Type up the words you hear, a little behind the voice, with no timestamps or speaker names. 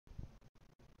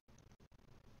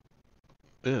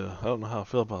Ew, I don't know how I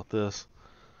feel about this.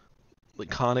 The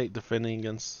Khanate defending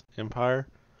against Empire.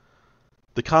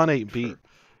 The Khanate beat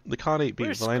For the Khanate we're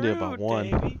beat Valandia by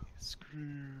screwed, Davy. 1.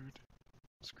 Screwed.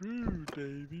 Screwed,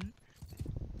 Davy.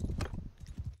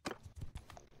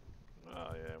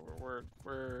 Oh yeah,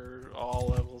 we're all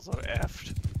levels of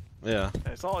effed. Yeah,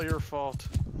 It's all your fault.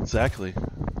 exactly. I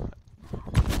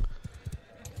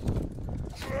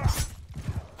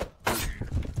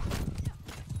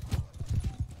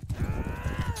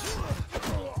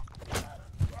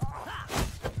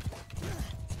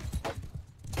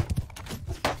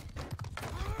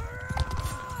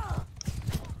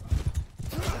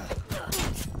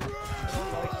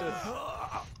don't like this.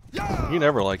 You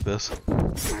never like this.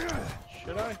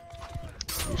 Should I?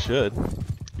 You should.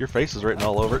 Your face is written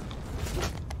all over it.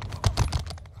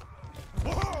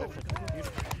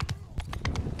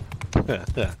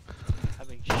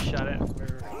 Having shot at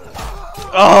her.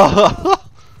 Oh!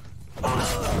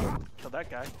 Kill that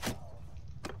guy.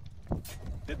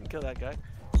 Didn't kill that guy.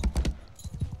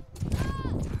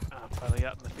 I'm finally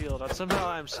out in the field. Somehow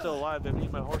I'm still alive. They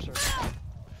need my horse.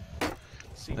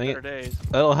 See Dang better it. days.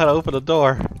 I don't know how to open a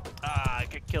door. I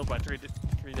get killed by three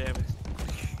damage.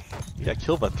 You got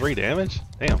killed by 3 damage?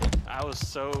 Damn. I was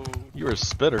so. You were a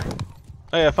spitter.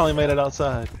 Hey, I finally made it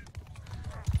outside.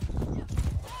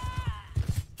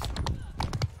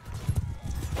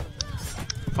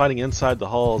 Fighting inside the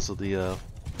halls of the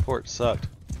fort sucked.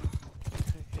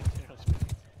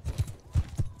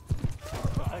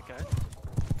 That guy.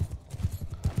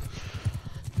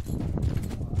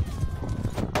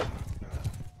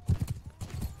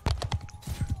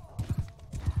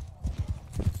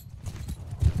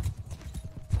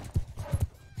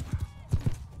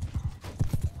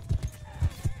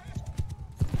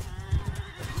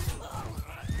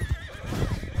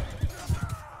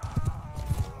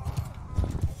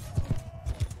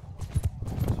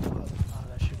 Oh,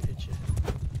 that should have hit you.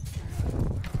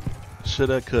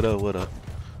 Shoulda, coulda, woulda.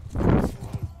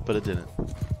 But it didn't.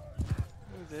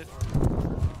 Who's it?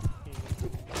 He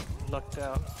lucked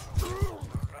out.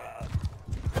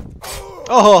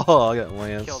 Oh, I got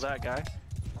lanced. Killed that guy.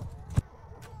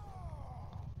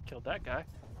 Killed that guy.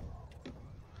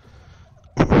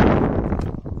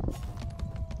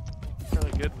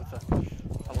 Really good with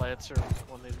a lancer.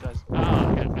 One of these guys.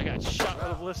 Ah, I got shot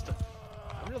with a ballista.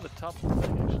 I'm near the top of the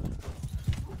thing, actually.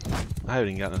 I haven't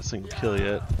even gotten a single kill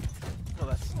yet. Well,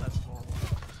 that's normal.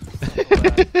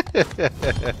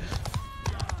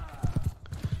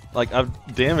 Like, I've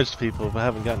damaged people, but I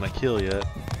haven't gotten a kill yet.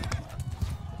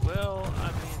 Well,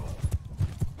 I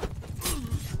mean,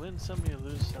 you win some, you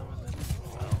lose some, and then,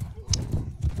 well.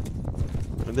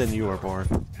 And then you were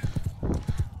born.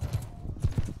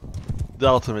 The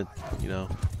ultimate, you know,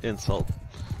 insult.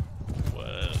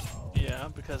 Well, yeah,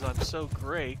 because I'm so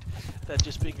great that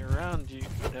just being around you,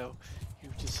 you know, you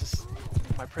just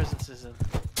my presence isn't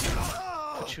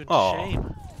put you into Aw. shame.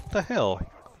 What the hell?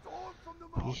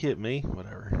 He hit me?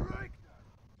 Whatever.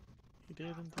 You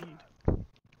did indeed.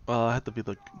 Well, I have to be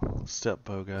the step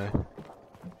bow guy.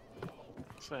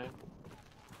 Same.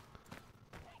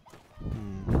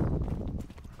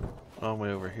 Oh, I'm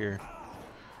way over here.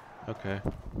 Okay.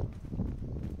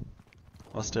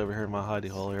 I'll stay over here in my hidey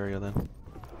hole area then.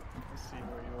 Let's see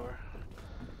where you are.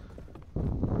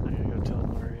 I gotta go tell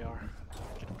him where you are.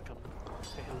 Get him to come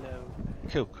say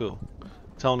hello. Cool.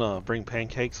 Tell him to bring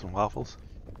pancakes and waffles.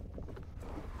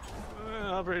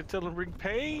 I'll tell him to bring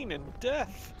pain and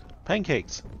death.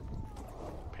 Pancakes!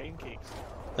 Pancakes.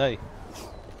 Hey.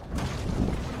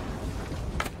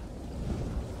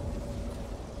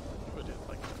 Put it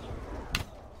like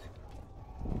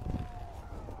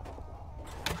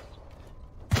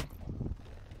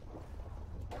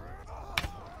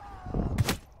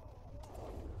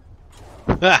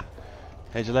Ha!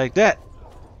 How'd you like that?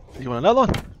 You want another one?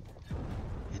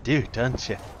 You do, don't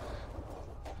you?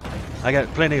 I got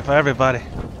plenty for everybody.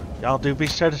 Y'all do be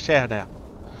sure to share now.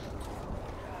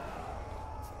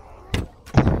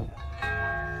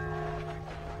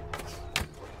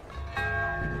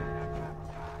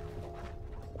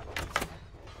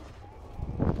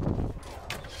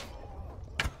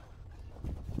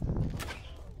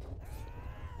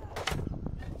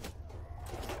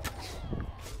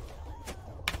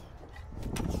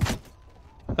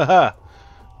 Haha!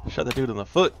 Shot the dude in the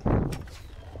foot.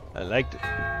 I liked it.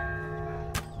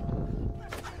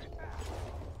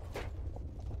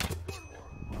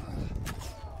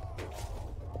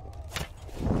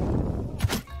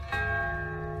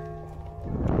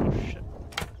 oh shit.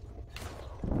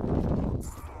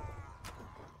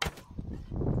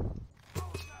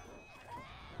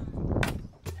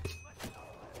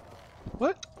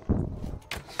 What?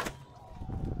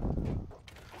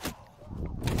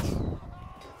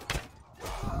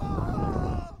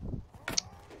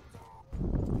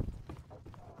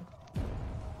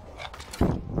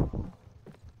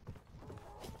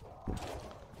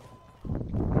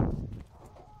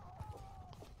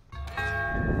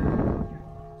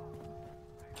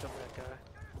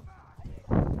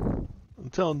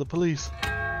 telling the police. You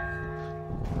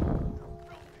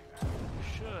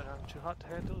should. I'm too hot to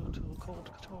handle, too cold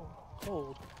to control.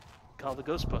 Cold. Call the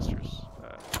Ghostbusters. No,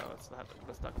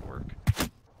 that's not gonna work.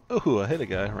 Ooh, I hit a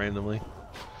guy randomly.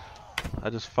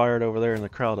 I just fired over there in the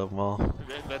crowd of them all.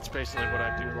 That's basically what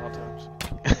I do a lot of times.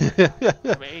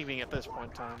 I'm aiming at this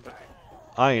point in time, but...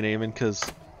 I ain't aiming because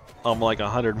I'm like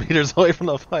 100 meters away from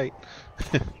the fight.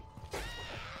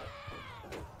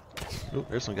 Ooh,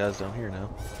 there's some guys down here now.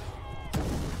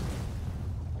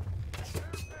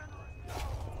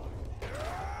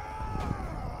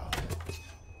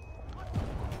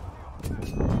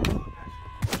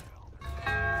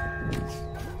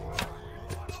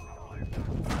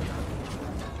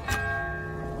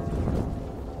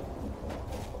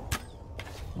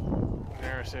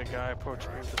 Whenever I see a guy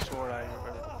approaching me with a sword, I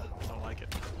don't like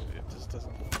it. It just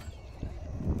doesn't...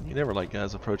 You never like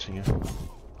guys approaching you.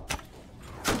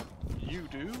 You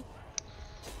do?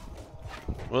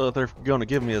 Well, if they're going to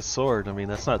give me a sword, I mean,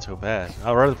 that's not so bad.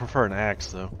 I'd rather prefer an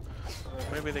axe, though.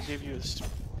 Maybe they give you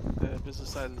the business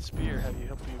side of the spear, have you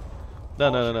help you...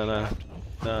 No.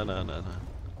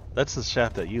 That's the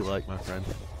shaft that you like, my friend.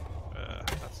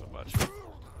 Not so much.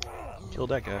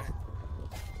 Killed that guy.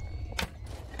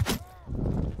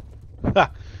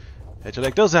 Ha! How'd you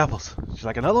like those apples? Would you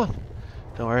like another one?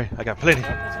 Don't worry, I got plenty.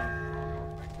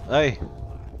 Hey.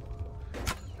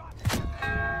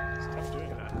 Stop doing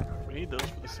that. We need those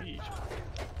for the siege.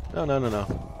 No.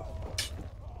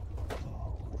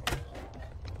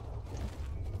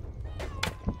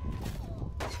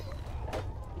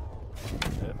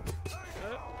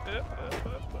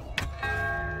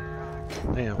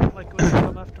 Damn. Like when they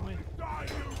come after me.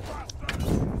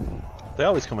 They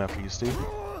always come after you, Steve.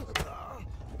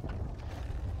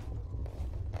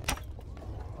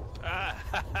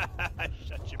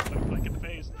 Shut your point blank in the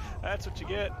face. That's what you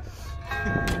get.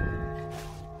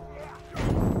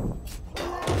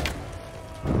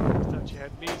 Thought you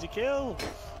had an easy kill.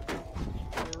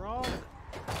 You're wrong.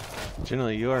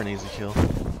 Generally, you are an easy kill.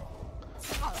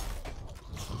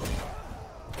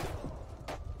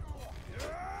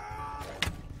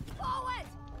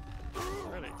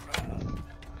 Really?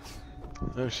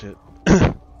 Oh shit.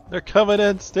 They're coming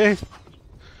in, Steve.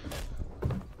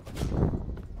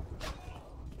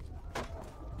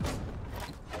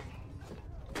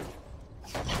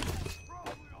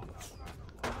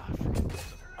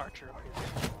 Archer up here.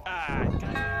 Ah,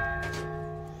 got it.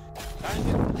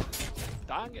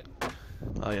 Dang it.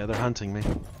 Oh yeah, they're hunting me.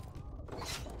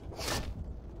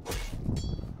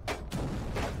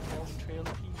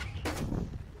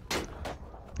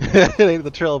 It ain't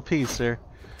the trail of peace, sir.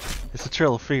 It's the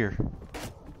trail of fear.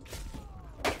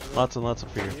 Lots and lots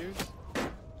of fear.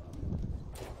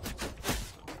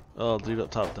 Oh, dude up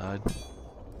top died.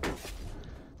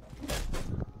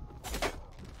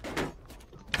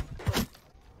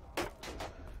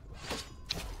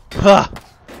 Ha!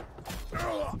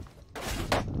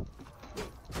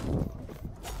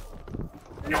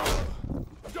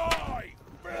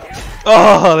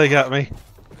 Oh, they got me.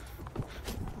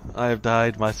 I have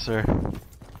died, my sir.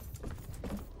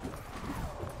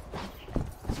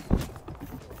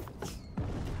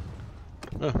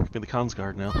 Oh, be the cons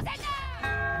guard now.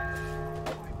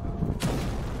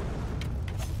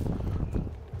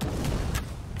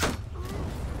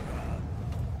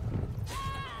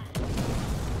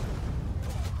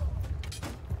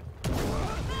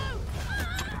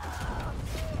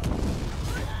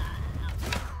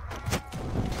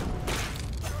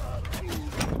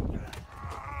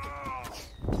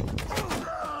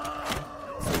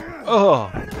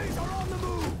 Oh!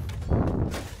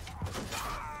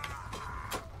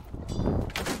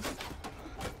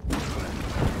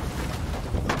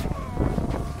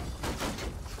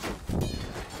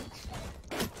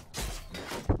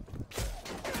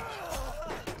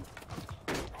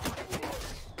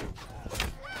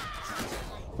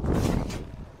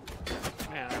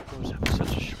 Man, our bows have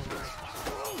such a short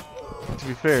range. To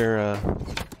be fair,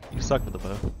 you suck with the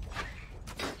bow.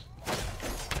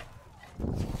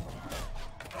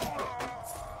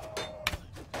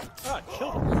 Ah, I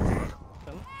killed him.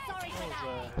 That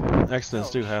was, Accidents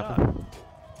do happen.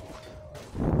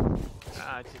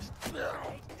 I'm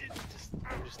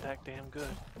just that damn good.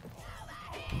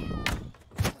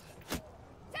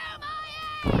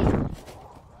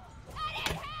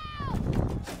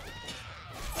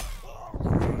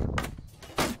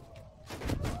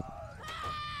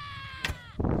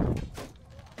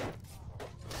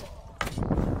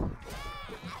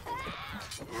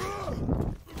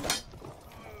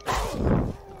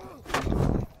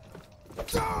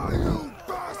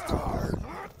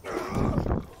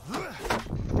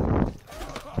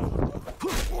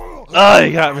 Oh,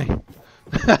 he got me.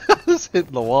 Just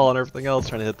hitting the wall and everything else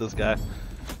trying to hit this guy.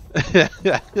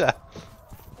 Yeah.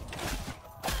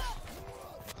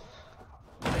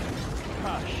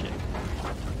 Ah, shit.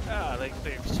 Ah,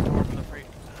 they're storming the free.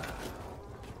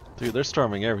 Dude, they're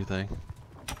storming everything.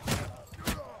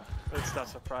 It's not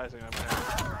surprising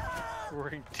I'm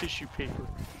wearing tissue paper.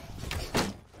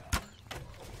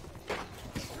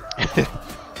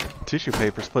 Tissue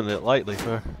paper's putting it lightly,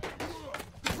 sir.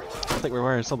 I think we're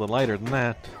wearing something lighter than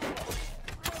that.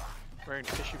 Wearing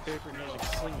tissue paper and using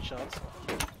slingshots.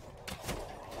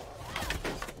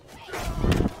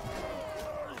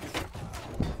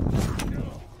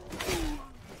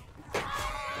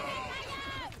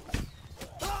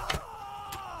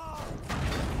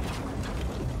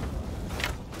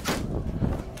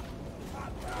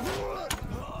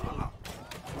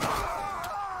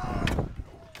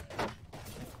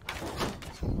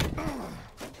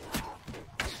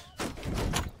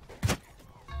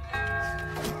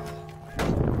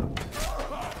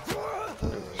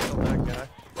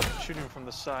 Shooting from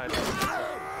the side.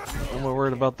 I'm more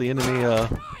worried about the enemy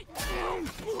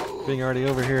being already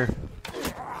over here.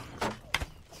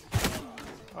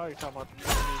 Oh, you're talking about the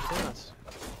enemy within us.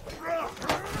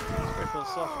 Very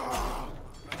philosophical.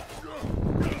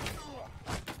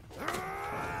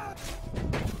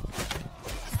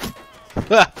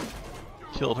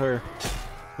 Killed her.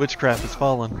 Witchcraft has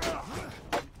fallen.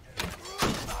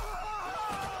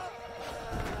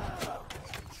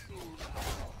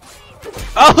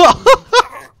 Oh!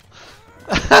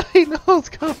 He knows it's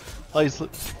coming. Oh, he's. Oh,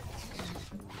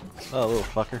 little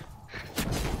fucker.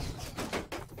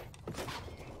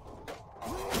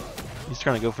 He's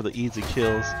trying to go for the easy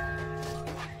kills.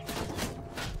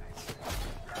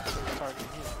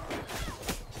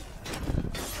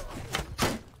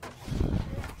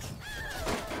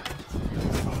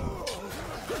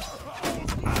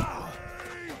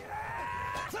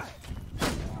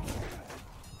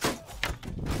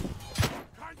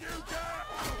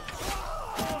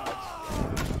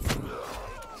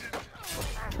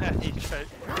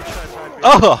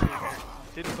 Oh!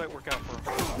 Didn't quite work out for him.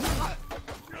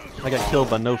 I got killed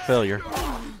by no failure.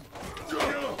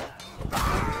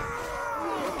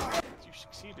 You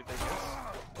succeeded, I guess.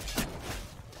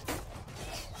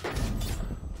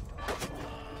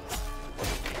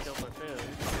 Killed by failure.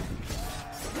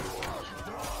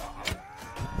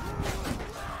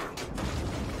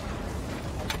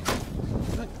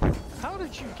 How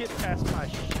did you get past my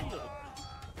shield?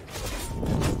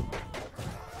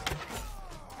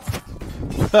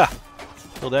 Ha!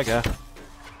 Killed that guy.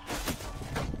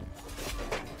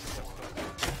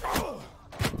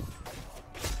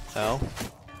 Ow.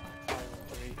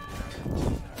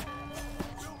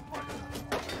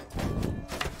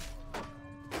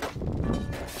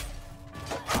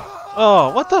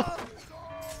 Oh, what the?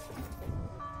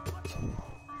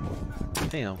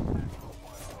 Damn.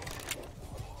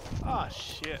 Ah,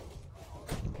 shit.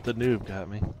 The noob got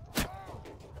me.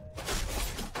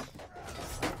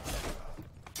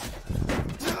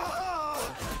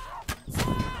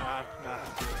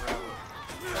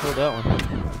 Killed that one.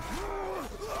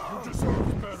 You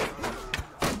deserve better.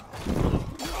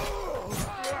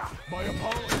 My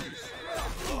apologies.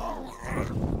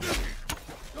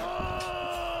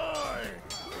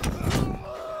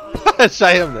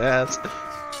 Shot him in the ass.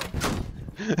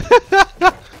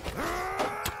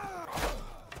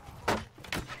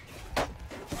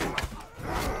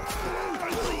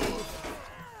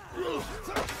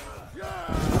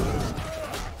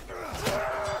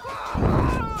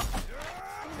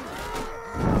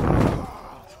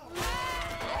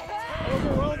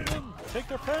 Overrun them! Take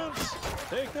their pants!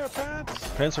 Take their pants!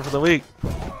 Pants are for the weak.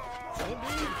 Indeed!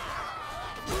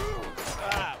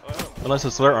 Ah, oh. Unless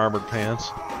it's their armored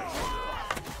pants.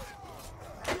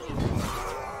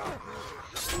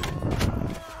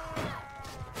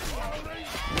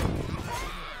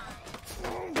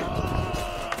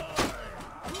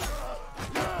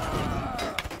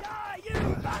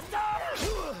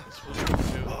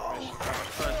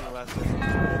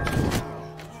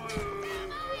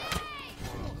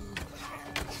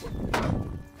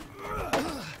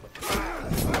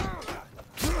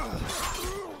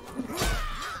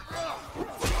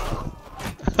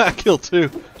 I killed two.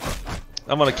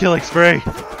 I'm on a killing spree.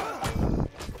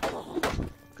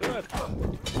 Good.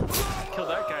 Kill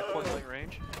that guy point blank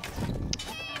range.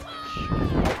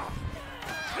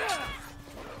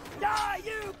 Die,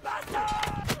 you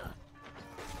bastard!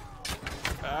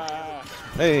 Ah.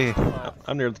 Hey,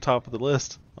 I'm near the top of the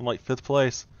list. I'm like 5th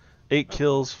place. 8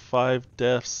 kills, 5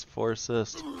 deaths, 4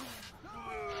 assists.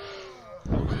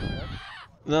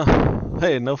 No.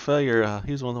 Hey, no failure.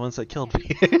 He was one of the ones that killed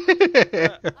me.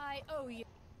 I owe you.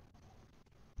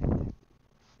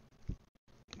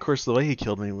 Of course, the way he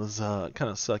killed me was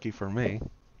kind of sucky for me.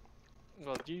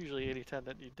 Well, usually any time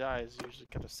that you die is usually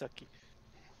kind of sucky.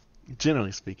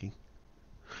 Generally speaking.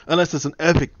 Unless it's an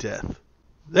epic death.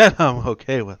 Then I'm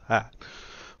okay with that.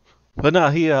 But no,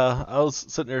 I was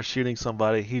sitting there shooting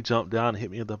somebody. He jumped down and hit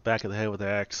me in the back of the head with the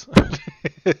axe.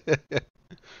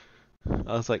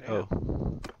 I was like, Damn.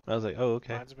 oh,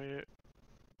 okay.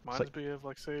 Reminds me of,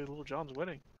 like, say, Little John's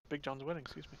wedding. Big John's wedding,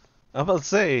 excuse me. I'm about to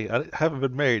say, I haven't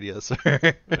been married yet, sir.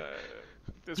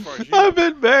 As far as you I've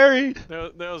know. been married!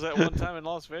 There was that one time in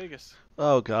Las Vegas.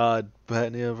 Oh god,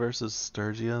 Batnia versus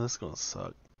Sturgia, this is gonna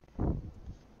suck.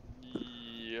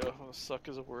 Yeah, suck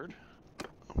is a word.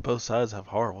 Both sides have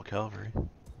horrible cavalry.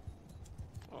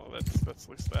 Oh, that's at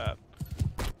least that.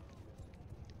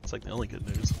 It's like the only good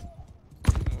news.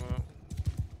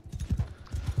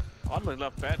 Oddly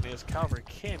enough, Batnia's cavalry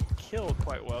can kill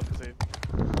quite well because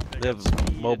They have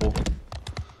speed. mobile.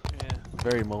 Yeah.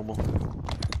 Very mobile.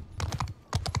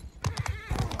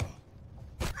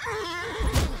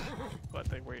 But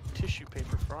they wear tissue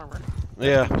paper for armor.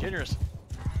 Yeah. Generous.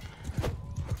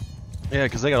 Yeah,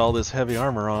 because they got all this heavy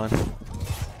armor on.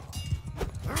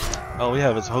 All we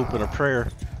have is hope and a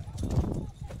prayer.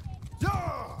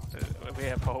 We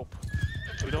have hope.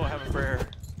 We don't have a prayer.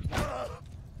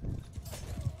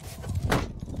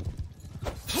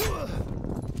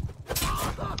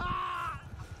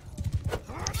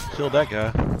 Killed that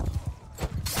guy.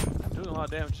 I'm doing a lot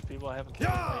of damage to people I haven't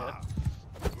killed yet.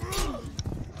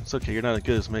 It's okay, you're not as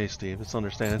good as me, Steve. It's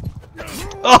understand.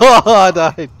 Oh, I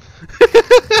died!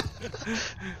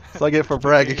 So I get for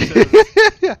bragging.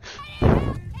 The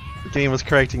game was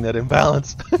correcting that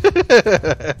imbalance.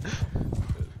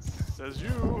 Says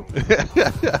you.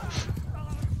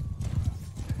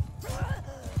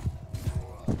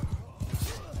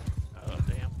 Oh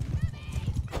damn!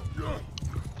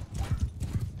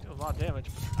 A lot of damage,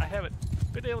 but I haven't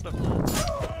been able to.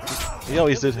 He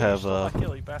always did have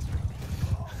Kill you bastard.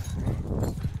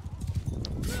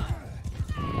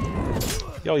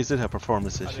 he always did have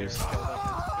performance issues.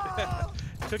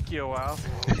 Took you a while.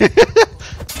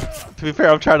 To be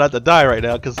fair, I'm trying not to die right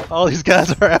now because all these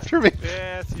guys are after me.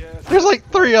 Yes. There's like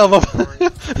 3 of them.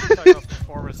 Talking about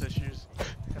performance issues.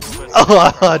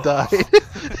 Oh, I died.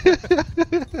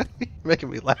 Making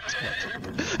me laugh too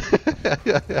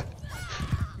much.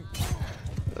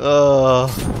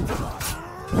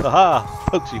 Aha!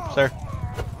 Pokes you, sir.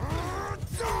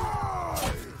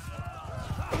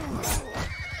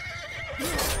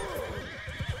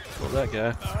 Kill that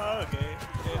guy. Okay.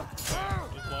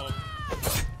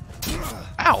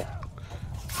 Ow!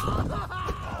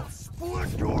 I'll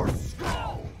split your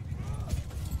skull.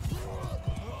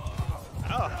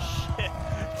 Oh shit!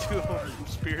 2 of them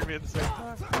speared me at the same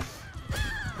time.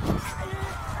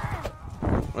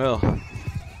 Well,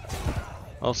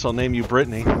 I'll also name you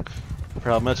Brittany for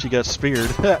how much you got speared.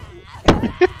 That's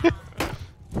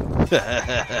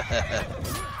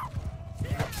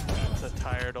a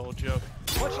tired old joke.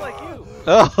 Much like you.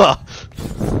 Oh,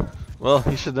 well,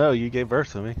 you should know you gave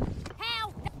birth to me.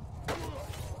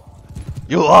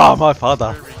 You are my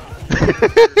father.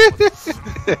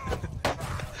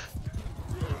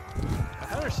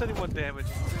 How are 71 damage?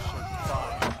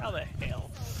 How the hell?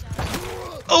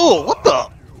 Oh, what the?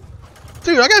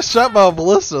 Dude, I got shot by a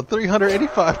ballista,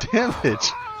 385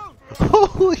 damage.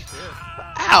 Holy.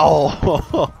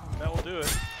 Ow. That will do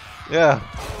it. Yeah.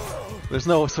 There's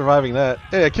no surviving that.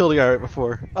 Hey, I killed a guy right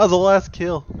before. That was the last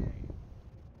kill.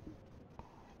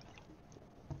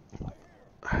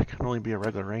 I can only be a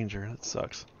regular ranger. That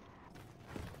sucks.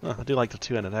 Oh, I do like the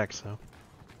two-handed axe, though.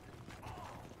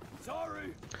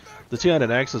 Sorry. The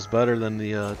two-handed axe is better than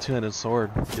the two-handed sword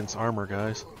against armor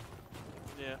guys.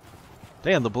 Yeah.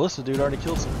 Damn, the ballista dude already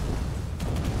killed some.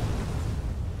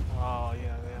 Oh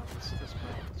yeah. This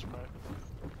map. That's right.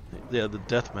 Yeah, the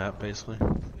death map, basically.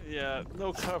 Yeah.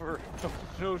 No cover.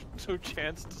 No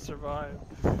chance to survive.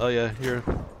 Oh yeah, here.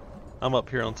 I'm up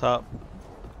here on top.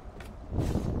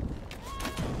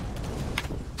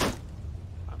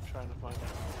 I'm trying to find a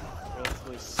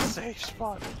relatively safe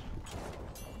spot.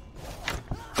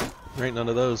 There ain't none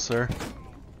of those, sir.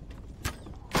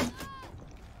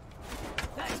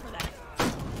 Thanks for that.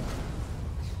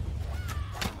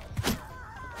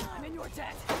 I'm in your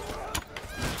debt.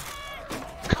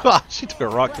 God, she took a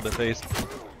rock to the face.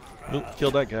 Oop,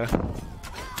 killed that guy.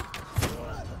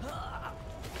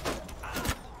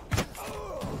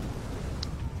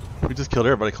 We just killed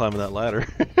everybody climbing that ladder.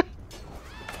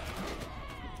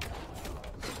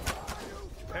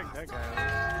 Peg that guy.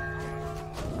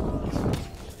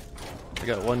 I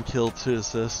got 1 kill, 2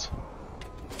 assists.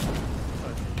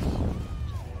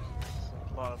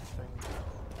 A lot of things.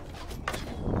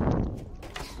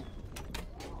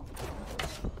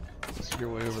 So you're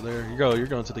way over there. You're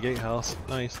going to the gatehouse.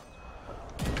 Nice.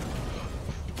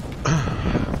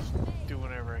 Do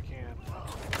whatever I can.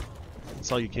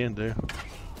 That's all you can do.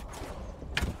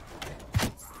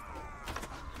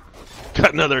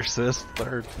 Got another assist,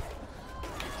 3rd.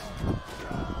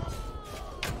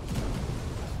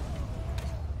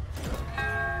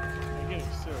 You're getting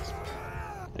assists.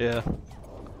 Yeah.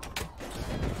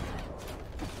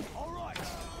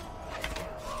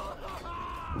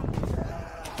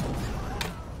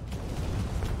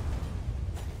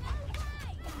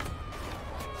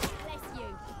 Bless you.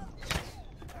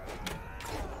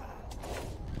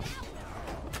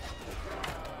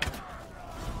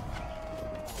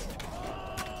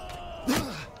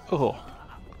 Oh.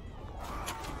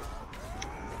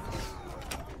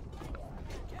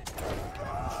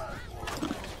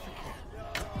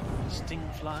 Sting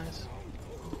flies.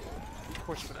 Of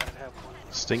course, but I'd have one.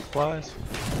 Stink flies?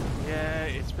 Yeah,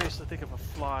 it's basically think of a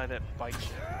fly that bites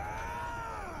you.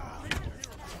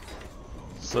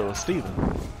 So is Steven.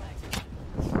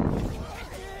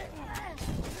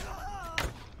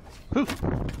 Whew.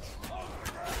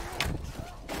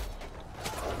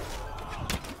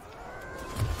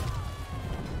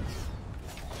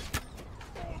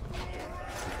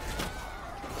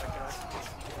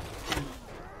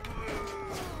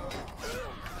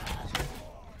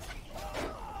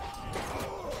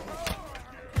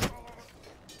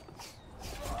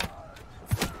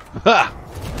 Ha!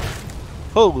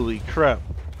 Holy crap.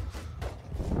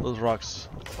 Those rocks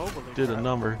Holy did a crap.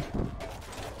 number.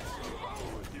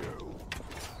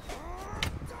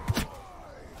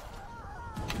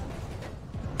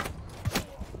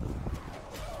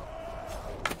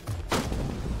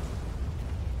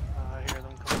 I hear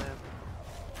them coming in.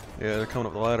 Yeah, they're coming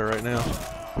up the ladder right now.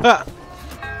 Ha!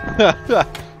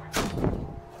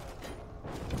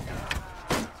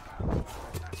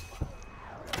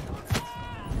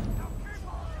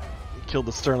 Killed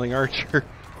the Sterling Archer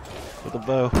with a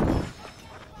bow.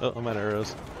 Oh, I'm out of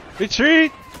arrows.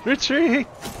 Retreat! Retreat!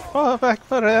 Fall back,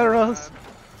 put arrows!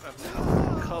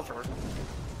 I'm cover.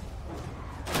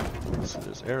 So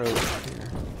there's arrows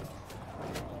here.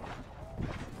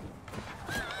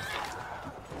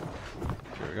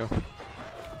 Here we go.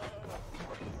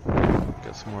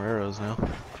 Got some more arrows now.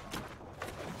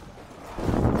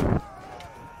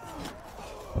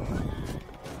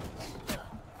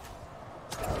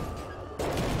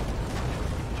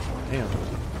 Damn.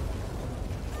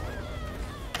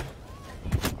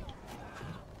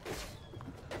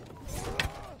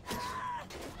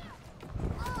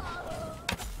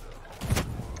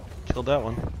 Killed that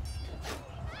one.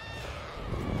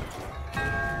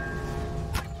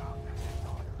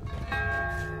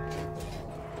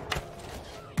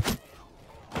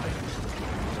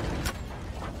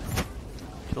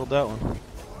 Killed that one.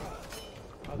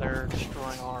 Oh, they're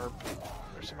destroying our.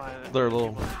 There's somebody. They're a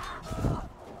little.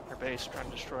 Their base trying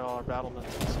to destroy all our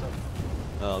battlements and stuff.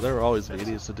 Oh, there were always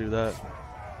idiots to do that.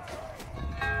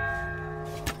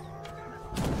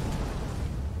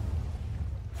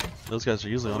 Those guys are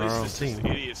usually on our own team.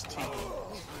 Idiots team.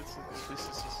 This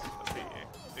is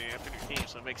the infantry team,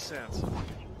 so it makes sense.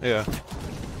 Yeah.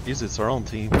 Usually it's our own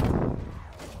team.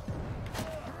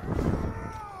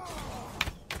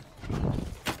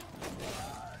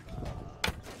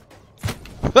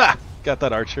 Ha! Got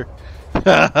that archer.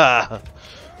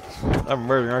 I'm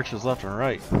murdering archers left and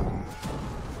right.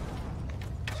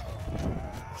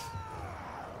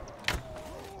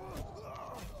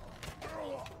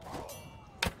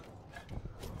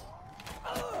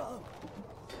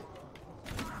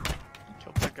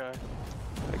 Killed that guy.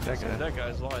 Like that guy. That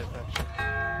guy's life, actually.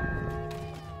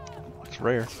 It's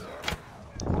rare.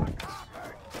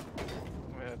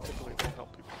 Yeah, typically don't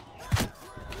help people.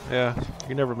 Yeah,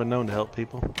 you've never been known to help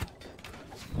people.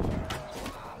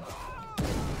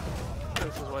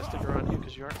 This is why I stick around you,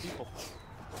 because you aren't people.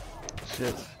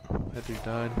 Shit, that dude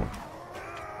died.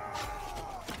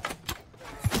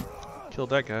 Killed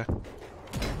that guy.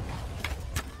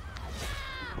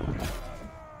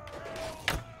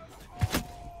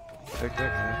 Take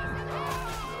that guy.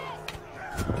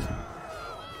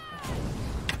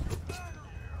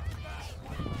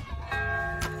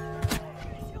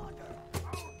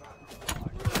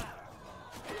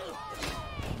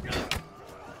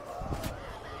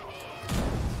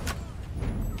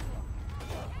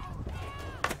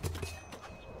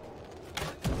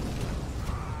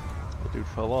 The dude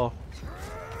fell off.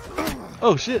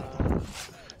 Oh shit!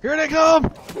 Here they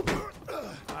come!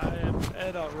 I am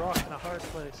at a rock in a hard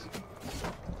place.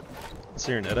 So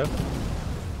you're an Edo?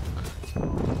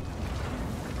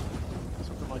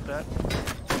 Something like that.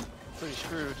 Pretty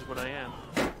screwed is what I am.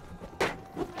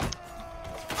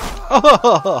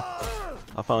 Oh!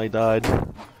 I finally died.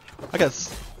 I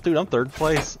got, dude, I'm 3rd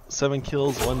place. 7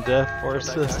 kills, 1 death, 4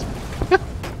 assists.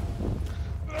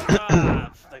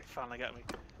 Ah, they finally got me.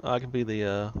 I can be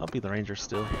the, I'll be the ranger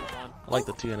still. I like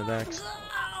the 2-handed axe.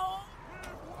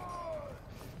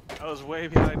 I was way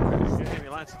behind enemy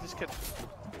lines. He just kept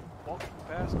walking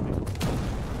past me.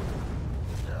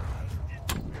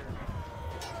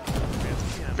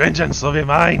 Vengeance will be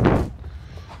mine!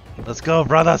 Let's go,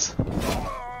 brothers!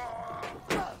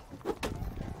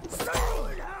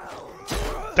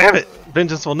 Damn it!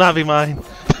 Vengeance will not be mine!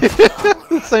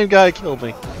 The same guy killed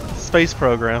me. Space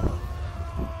program.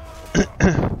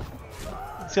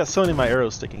 He's got so many of my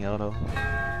arrows sticking out of him.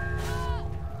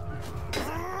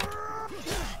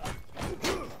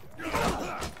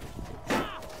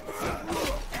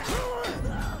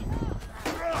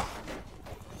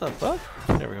 What the fuck?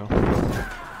 There we go.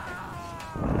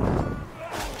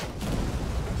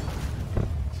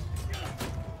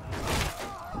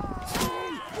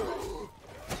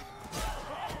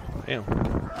 Damn.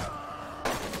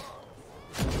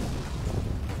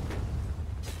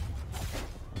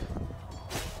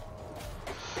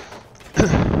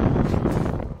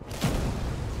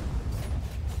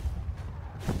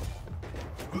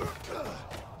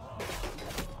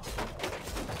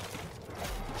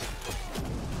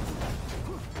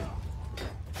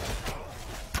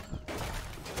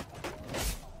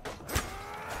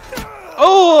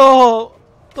 Oh!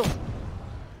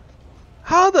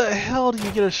 How the hell do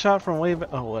you get a shot from way back?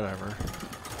 Oh, whatever.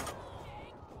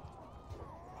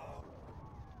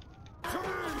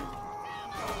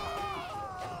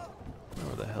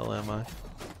 Where the hell am I?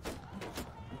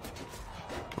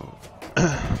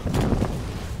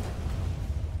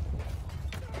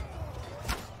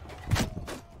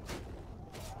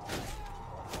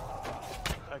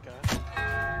 That guy.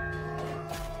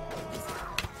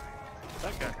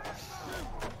 That guy.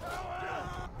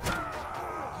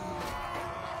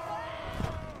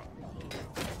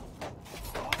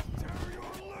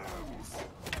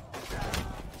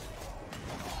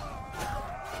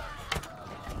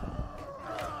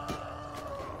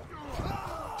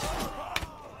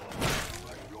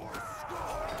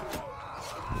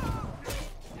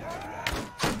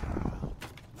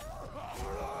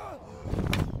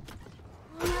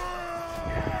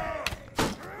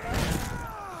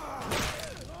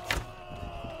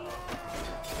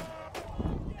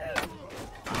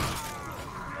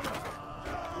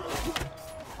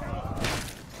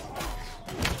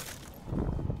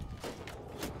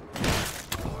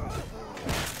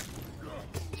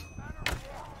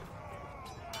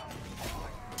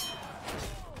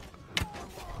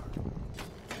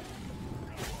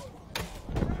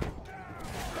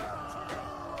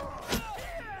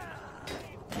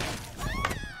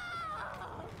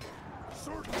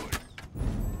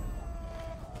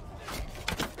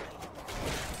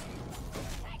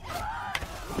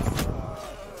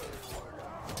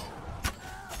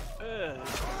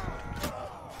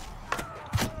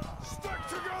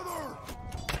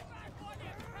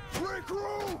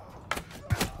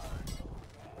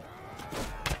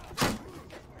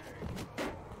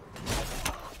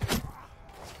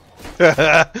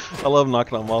 I love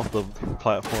knocking them off the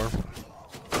platform.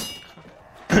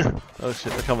 Oh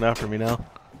shit, they're coming after me now.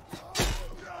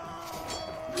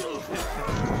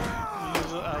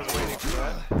 I was waiting for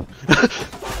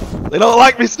that. They don't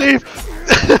like me, Steve!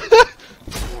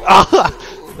 Ah,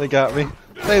 they got me.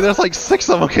 Hey, there's like 6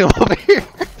 of them came over here.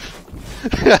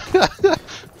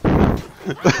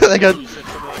 They got... You said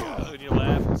something like, when you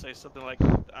laugh and say something like,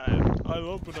 I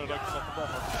open it, I come up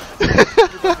above.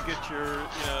 You're about to get your,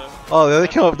 you know... Oh, they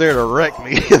come up there to wreck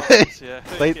me.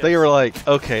 They were like,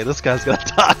 okay, this guy's gonna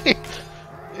die.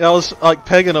 I was like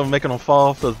pegging them, making them fall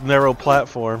off the narrow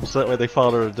platform, so that way they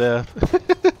fall to their death.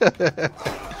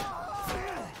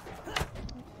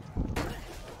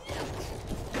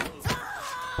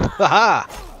 Haha!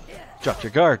 Dropped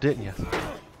your guard, didn't you?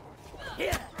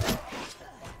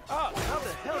 Oh, how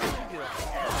the hell did you get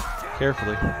up?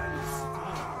 Carefully.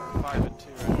 5 and 2,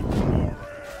 right?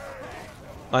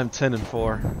 I'm 10 and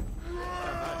 4.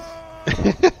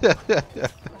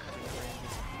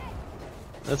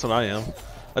 That's what I am.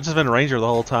 I've just been a ranger the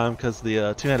whole time because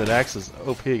the two-handed axe is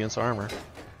OP against armor.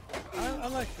 I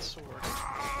like the sword.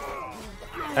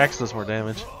 Axe does more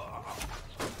damage.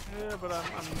 Yeah, but I'm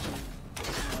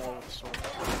using more with the sword.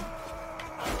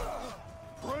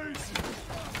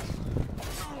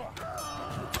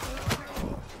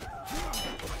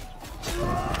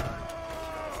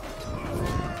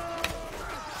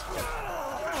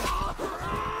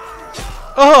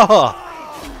 Oh!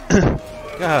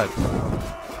 God.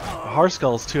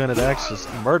 Harskull's two-handed axe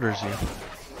just murders you.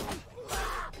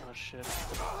 Oh shit.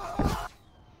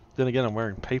 Then again, I'm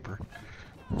wearing paper.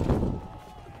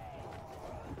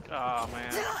 Oh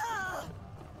man.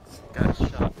 Got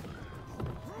shot.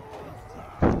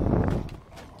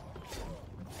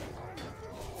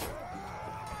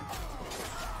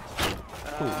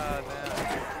 Now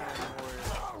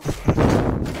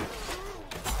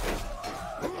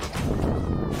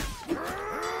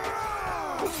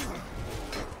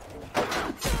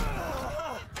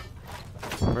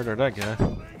Murder that guy.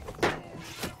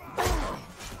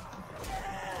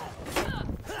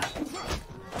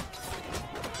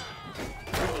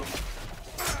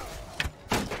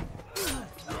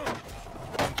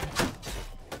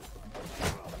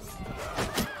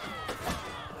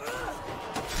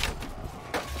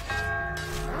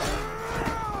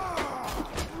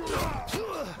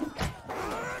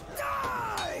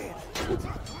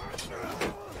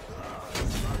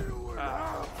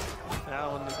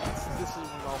 when this is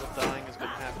when all the dying is gonna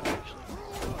happen actually.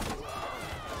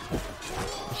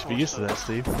 You should be used to that,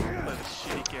 Steve. Play this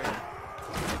shitty character.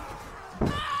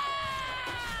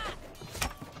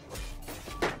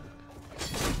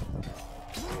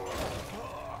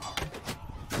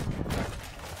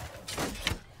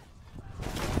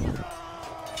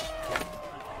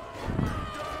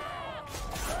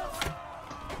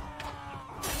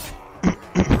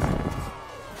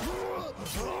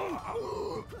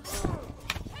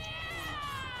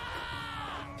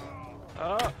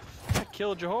 Oh, I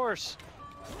killed your horse.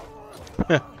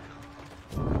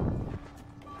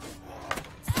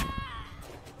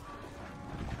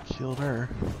 Killed her.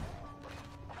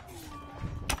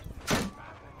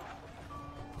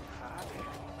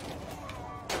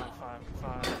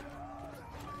 Fine.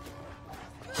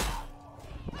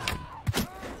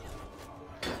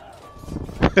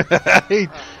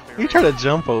 he tried to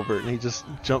jump over it and he just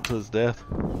jumped to his death.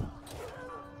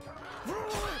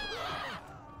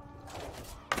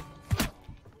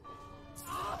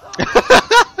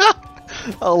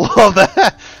 I love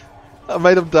that. I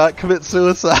made him not commit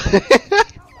suicide.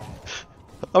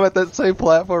 I'm at that same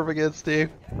platform again, Steve.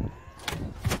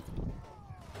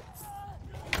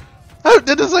 I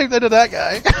did the same thing to that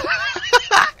guy.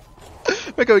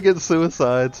 Make him get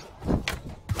suicides.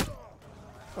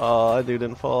 Oh, that dude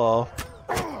didn't fall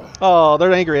off. Oh,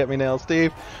 they're angry at me now,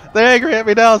 Steve. They're angry at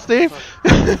me now, Steve.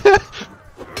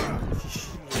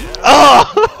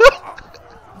 Oh!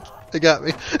 They got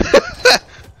me.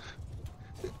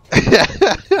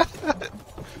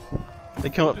 They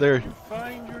come up there.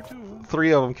 Find your tomb.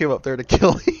 3 of them came up there to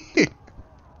kill me.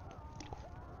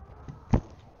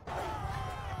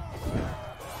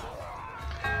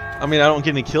 I mean, I don't get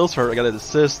any kills for it. I got an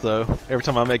assist though. Every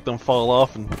time I make them fall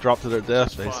off and drop to their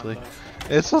death, basically.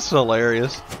 It's just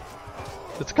hilarious.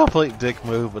 It's a complete dick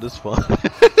move, but it's fun.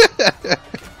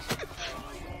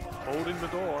 Holding the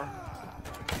door.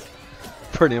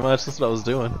 Pretty much, that's what I was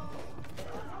doing.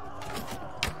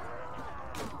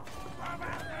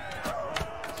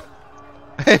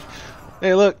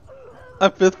 Hey, look,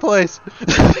 I'm 5th place.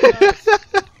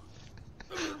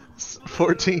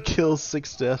 14 kills,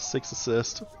 6 deaths, 6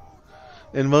 assists.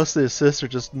 And most of the assists are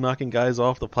just knocking guys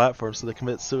off the platform so they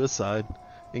commit suicide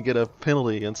and get a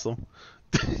penalty against them.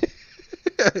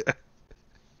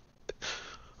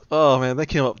 Oh man, they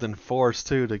came up in force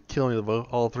too to kill me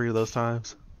all 3 of those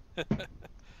times.